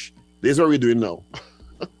rubbish. This is what we're doing now.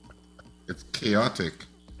 It's chaotic.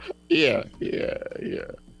 Yeah.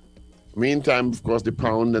 Meantime, of course, the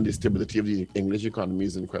pound and the stability of the English economy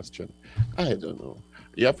is in question. I don't know.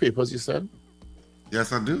 You have papers, you said?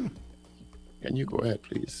 Yes, I do. Can you go ahead,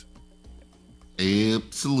 please?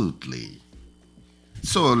 Absolutely.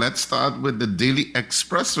 So let's start with the Daily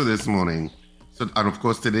Express for this morning. And of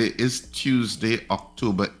course, today is Tuesday,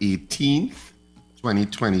 October 18th,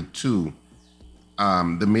 2022.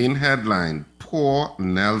 The main headline, Poor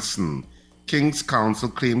Nelson. King's Counsel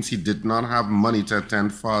claims he did not have money to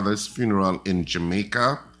attend father's funeral in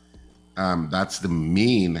Jamaica. That's the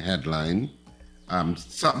main headline.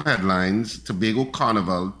 Sub-headlines, Tobago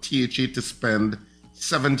Carnival, THA to spend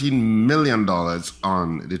 $17 million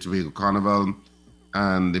on the Tobago Carnival.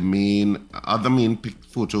 And the other main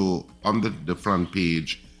photo on the front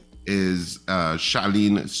page is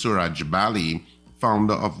Shalene Surajbali,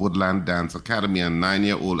 founder of Woodland Dance Academy, and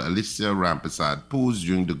 9-year-old Alicia Rampersad posed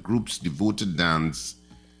during the group's devoted dance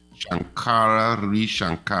Shankara Re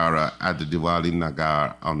Shankara at the Diwali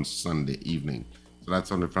Nagar on Sunday evening. So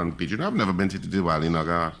that's on the front page. You know, I've never been to the Diwali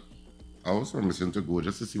Nagar. I was promising to go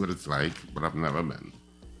just to see what it's like, but I've never been.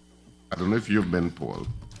 I don't know if you've been, Paul.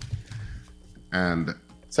 And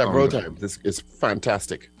several times. It's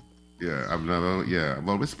fantastic. Yeah, I've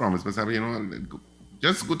always promised myself, you know,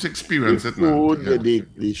 just go to experience it. Food,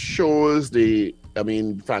 the shows,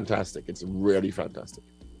 fantastic. It's really fantastic.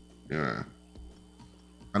 Yeah.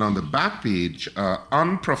 And on the back page,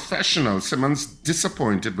 unprofessional. Simmons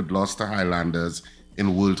disappointed with loss to Highlanders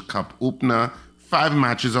in World Cup opener. 5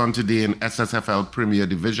 matches on today in SSFL Premier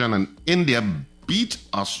Division, and India beat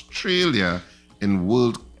Australia in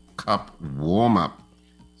World Cup warm-up.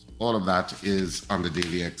 All of that is on the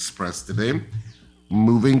Daily Express today.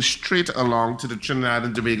 Moving straight along to the Trinidad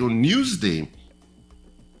and Tobago Newsday.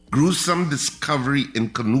 Gruesome discovery in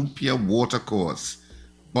Canoopia watercourse.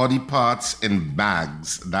 Body parts in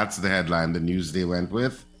bags. That's the headline the Newsday went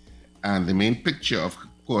with. And the main picture, of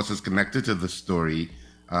course, is connected to the story.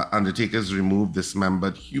 Undertakers removed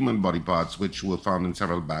dismembered human body parts, which were found in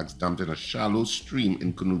several bags dumped in a shallow stream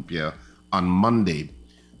in Canoopia on Monday.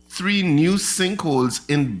 3 new sinkholes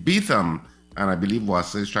in Beetham, and I believe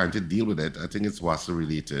Wassa is trying to deal with it. I think it's Wassa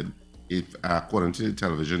related, according to the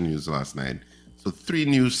television news last night. So 3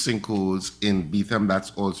 new sinkholes in Beetham.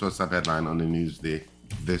 That's also a sub-headline on the Newsday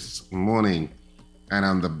this morning. And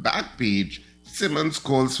on the back page, Simmons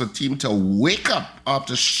calls for team to wake up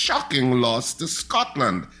after shocking loss to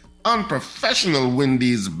Scotland. Unprofessional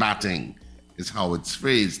Windies batting is how it's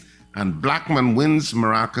phrased. And Blackman wins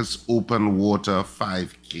Maracas Open Water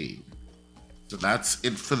 5K. So that's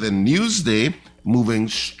it for the Newsday. Moving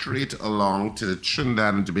straight along to the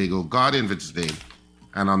Trinidad and Tobago Guardian for today.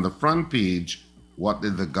 And on the front page, what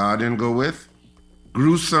did the Guardian go with?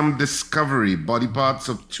 Gruesome discovery. Body parts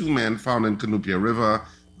of 2 men found in Canoopia River.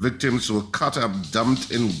 Victims were cut up,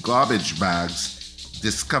 dumped in garbage bags,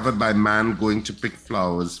 discovered by man going to pick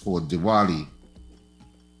flowers for Diwali.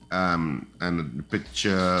 And the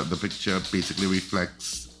picture basically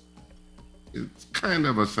reflects, it's kind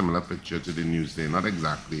of a similar picture to the Newsday, not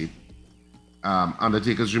exactly.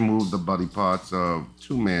 Undertakers removed the body parts of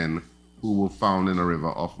 2 men who were found in a river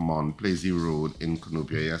off Mont Plaisir Road in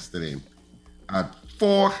Canoopia yesterday.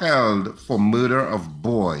 4 held for murder of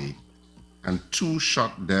boy and 2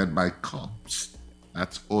 shot dead by cops.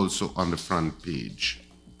 That's also on the front page.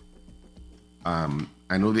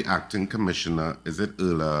 I know the acting commissioner, is it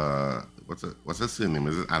Erla, what's his surname?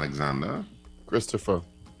 Is it Alexander? Christopher,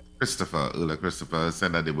 Erla Christopher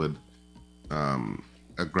said that they would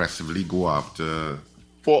aggressively go after...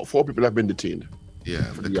 4 people have been detained.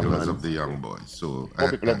 Yeah, the killers of the young boy. So 4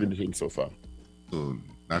 people have been detained so far. So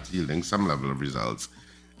that's yielding some level of results.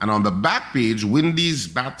 And on the back page, Windies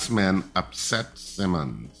batsmen upset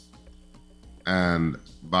Simmons. And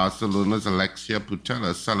Barcelona's Alexia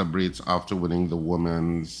Putellas celebrates after winning the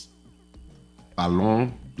women's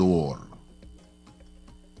Ballon d'Or.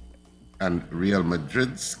 And Real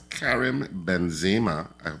Madrid's Karim Benzema,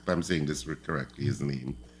 I hope I'm saying this correctly, his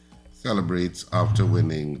name, celebrates after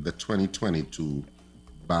winning the 2022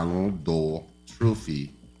 Ballon d'Or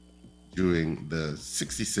trophy during the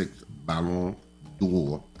 66th Ballon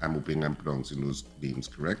d'Or, I'm hoping I'm pronouncing those names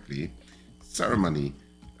correctly, ceremony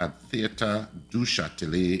at Theatre du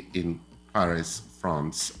Châtelet in Paris,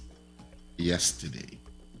 France, yesterday.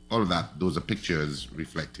 All of that, those are pictures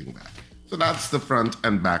reflecting that. So that's the front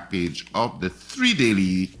and back page of the 3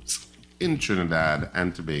 dailies in Trinidad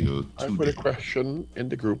and Tobago today. I put a question in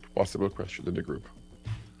the group, possible question in the group.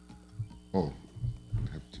 Oh,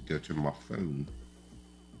 I have to go to my phone.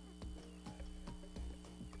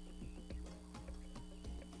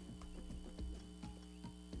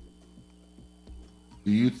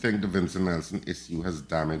 Do you think the Vincent Nelson issue has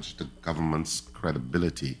damaged the government's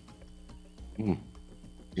credibility?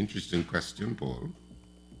 Interesting question, Paul.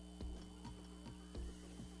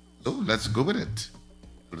 So let's go with it.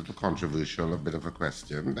 A little controversial, a bit of a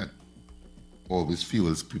question that always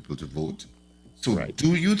fuels people to vote. So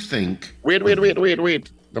Do you think... Wait. Let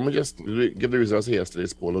me just give the results of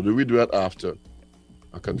yesterday's poll, or do we do that after?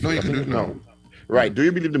 No, you can do it now. Right. Do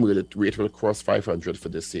you believe the murder rate will cross 500 for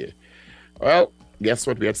this year? Well, guess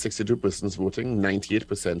what? We had 62 persons voting.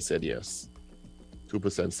 98% said yes.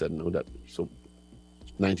 2% said no. So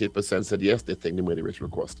 98% said yes. They think the murder rate will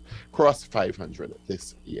cross 500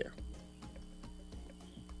 this year.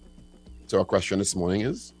 So our question this morning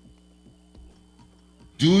is,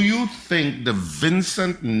 do you think the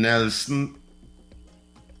Vincent Nelson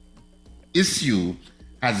issue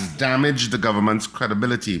has damaged the government's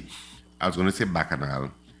credibility? I was going to say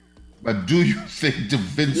bacchanal. But do you think the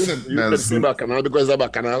Vincent Nelson... You can say bacchanal because it's a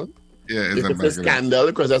bacchanal. Yeah, it's you a can bacchanal. say scandal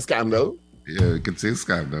because it's a scandal. Yeah, you can say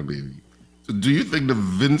scandal, baby. So do you think the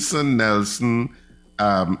Vincent Nelson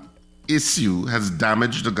issue has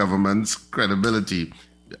damaged the government's credibility?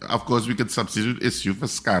 Of course, we could substitute issue for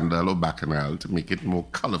scandal or bacchanal to make it more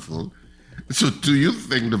colorful. So do you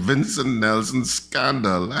think the Vincent Nelson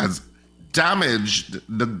scandal has damaged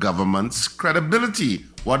the government's credibility?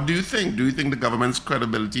 What do you think? Do you think the government's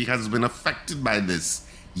credibility has been affected by this?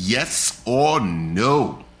 Yes or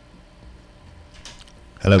no?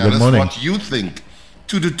 Hello, Tell good us morning. what you think.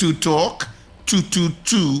 222 Talk,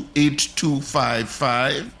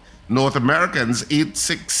 222-8255. North Americans,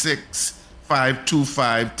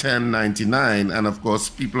 866-525-1099. And of course,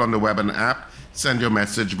 people on the web and app, send your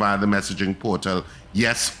message via the messaging portal,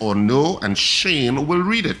 yes or no, and Shane will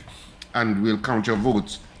read it and we'll count your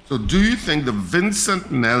votes. So do you think the Vincent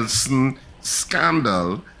Nelson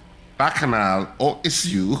scandal, bacchanal, or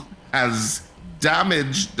issue has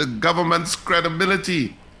damaged the government's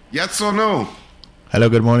credibility? Yes or no? Hello,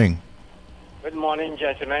 good morning. Good morning,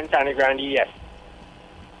 gentlemen. Tony Grandi, yes.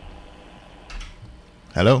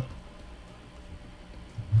 Hello.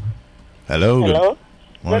 Hello. Hello.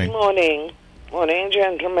 Morning. Good morning. Morning,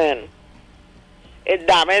 gentlemen. It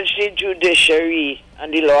damaged the judiciary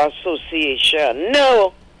and the law association.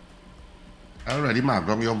 No. Already,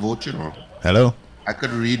 Margot, your vote, you know. Hello. I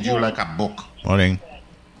could read you like a book. Morning.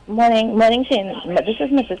 Morning, Shane. This is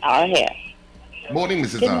Mrs. R here. Morning,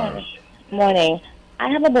 Mrs. Good R. Morning. I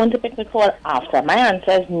have a bone to pick with Paul after. My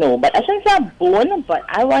answer is no, but I shouldn't say a bone, but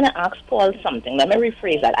I want to ask Paul something. Let me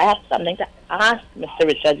rephrase that. I have something to ask Mr.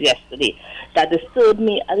 Richards yesterday that disturbed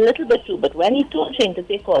me a little bit too, but when he told Shane to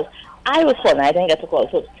take calls, I was calling. I didn't get to call.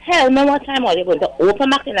 So tell me what time are you going to open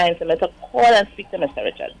back the lines for me to call and speak to Mr.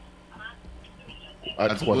 Richards?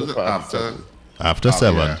 After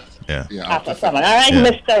 7. Yeah. After 7. All right, yeah.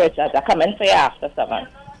 Mr. Richards, I come in for you after 7.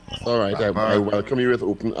 All right, I welcome you with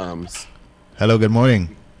open arms. Hello, good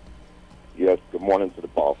morning. Yes, good morning to the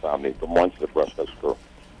Paul family. Good morning to the Breakfast Crew.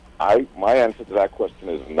 My answer to that question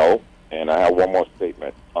is no, and I have one more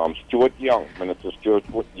statement. Stuart Young, Minister Stuart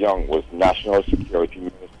Young, was National Security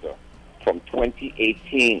Minister from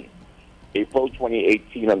 2018, April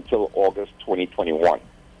 2018 until August 2021.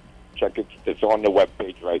 Check it. It's on the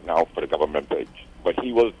webpage right now for the government page. But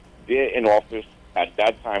he was there in office at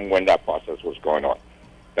that time when that process was going on.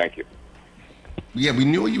 Thank you. Yeah, we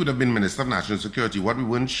knew he would have been Minister of National Security. What we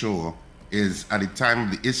weren't sure is at the time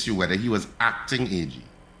of the issue whether he was acting AG.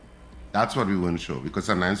 That's what we weren't sure, because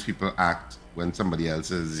sometimes people act when somebody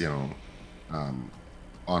else is, on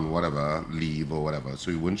whatever leave or whatever.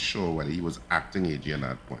 So we weren't sure whether he was acting AG at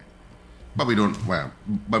that point. But we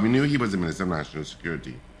knew he was the Minister of National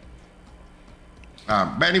Security.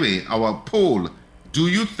 But anyway, our poll: do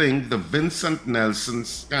you think the Vincent Nelson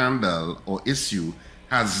scandal or issue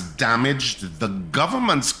has damaged the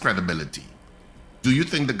government's credibility? Do you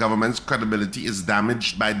think the government's credibility is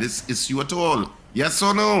damaged by this issue at all? Yes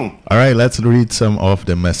or no? All right, let's read some of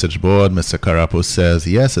the message board. Mr. Carapo says,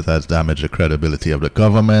 yes, it has damaged the credibility of the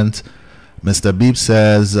government. Mr. Beep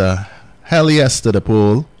says, hell yes to the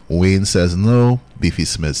poll. Wayne says no. Beefy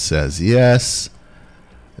Smith says yes.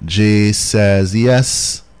 Jay says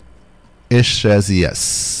yes. Ish says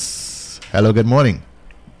yes. Hello, good morning.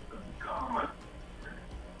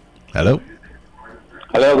 Hello?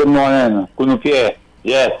 Hello, good morning. Kunupie.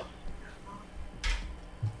 Yes.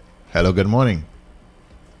 Hello, good morning.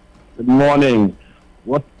 Good morning.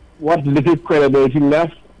 What little credibility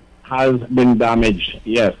left has been damaged.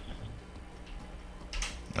 Yes.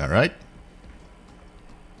 All right.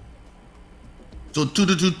 So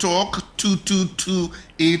 222 Talk,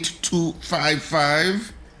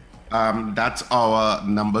 222-8255. That's our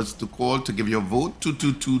numbers to call to give your vote.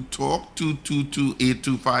 222 Talk,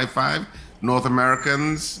 222-8255. North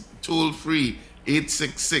Americans, toll free,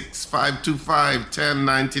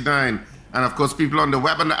 866-525-1099. And of course, people on the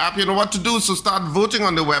web and the app, you know what to do. So start voting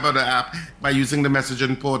on the web or the app by using the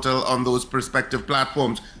messaging portal on those respective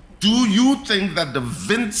platforms. Do you think that the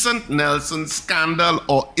Vincent Nelson scandal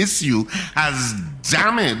or issue has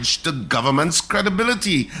damaged the government's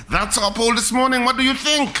credibility? That's our poll this morning. What do you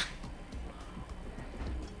think?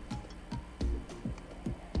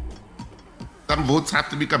 Some votes have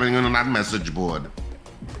to be coming in on that message board.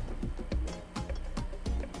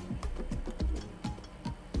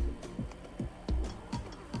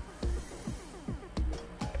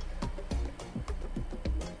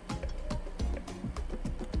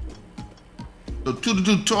 So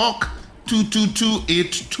 222 Talk,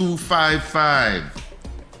 222-8255.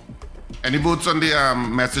 Any votes on the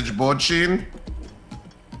message board, Shane?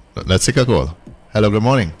 Let's take a call. Hello, good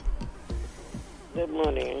morning. Good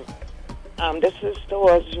morning. This is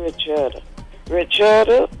towards Richard.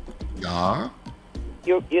 Richard? Yeah?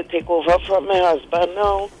 You take over from my husband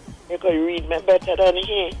now. You could read me better than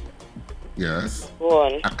he. Yes. Go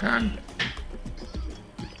on. I can.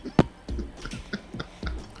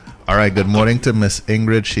 All right, good morning to Miss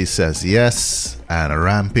Ingrid. She says yes. And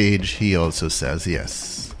Rampage, he also says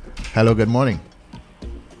yes. Hello, good morning.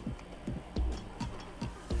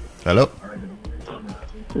 Hello.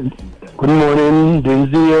 Good morning,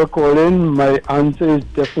 Dinzy here calling. My answer is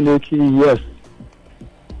definitely yes.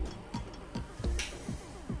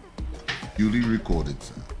 Duly recorded,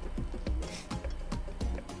 sir.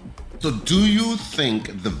 So do you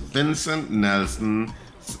think the Vincent Nelson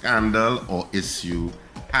scandal or issue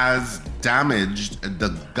has damaged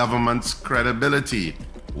the government's credibility?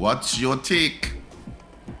 What's your take?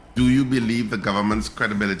 Do you believe the government's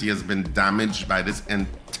credibility has been damaged by this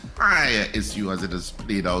entire issue as it has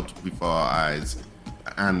played out before our eyes?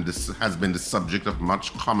 And this has been the subject of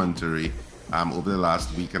much commentary over the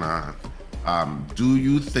last week and a half. Do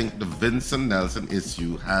you think the Vincent Nelson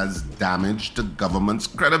issue has damaged the government's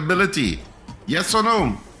credibility? Yes or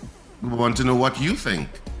no? We want to know what you think.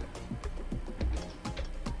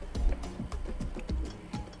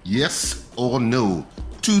 Yes or no?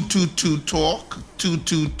 222-TALK,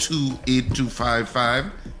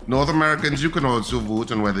 222-8255. North Americans, you can also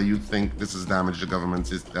vote on whether you think this has damaged the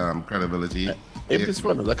government's credibility. If this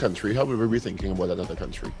were another country, how would we be thinking about another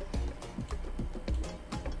country?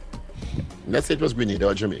 Let's say it was Grenada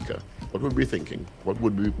or Jamaica. What would we be thinking? What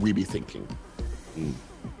would we be thinking?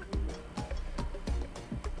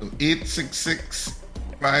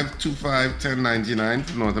 866-525-1099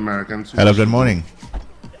 for North Americans. Hello, good morning.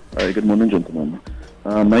 Hi, good morning, gentlemen.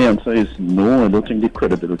 My answer is no. I don't think the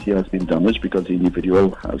credibility has been damaged because the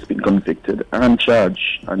individual has been convicted and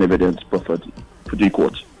charged and evidence proffered to the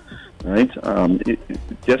court. Right?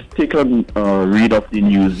 Just take a read of the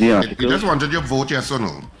Newsday article. We just wanted your vote, yes or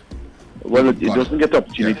no? Well, it doesn't get the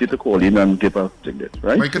opportunity to call in and give a ticket,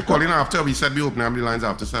 right? Well, you could call in after. We said we open up the lines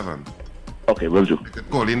after 7. Okay, will do. You could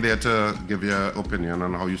call in there to give your opinion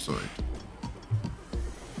on how you saw it.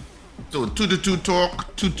 So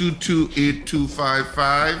 222-TALK,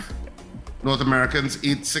 222-8255. North Americans,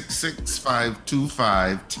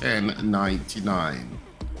 866-525-1099.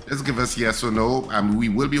 Just give us yes or no, and we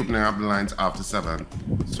will be opening up the lines after 7,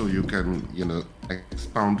 so you can,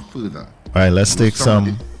 expound further. All right, let's take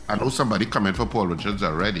some. I know somebody coming for Paul Richards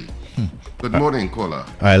already. Good morning, caller. All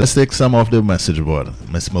right, let's take some off the message board.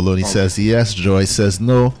 Miss Maloney says yes. Joy says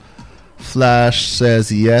no. Flash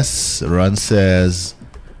says yes. Ron says,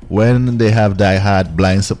 when they have die-hard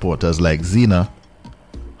blind supporters like Zena,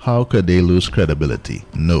 how could they lose credibility?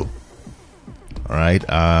 No. All right.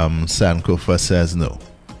 Sankofa says no.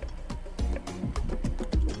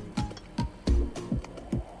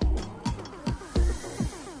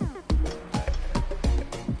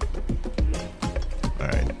 All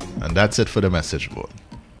right. And that's it for the message board.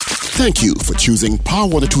 Thank you for choosing Power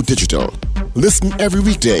 102 Digital. Listen every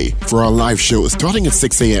weekday for our live show starting at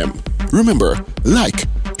 6 a.m. Remember, like,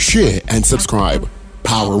 share, and subscribe.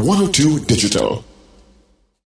 Power 102 Digital.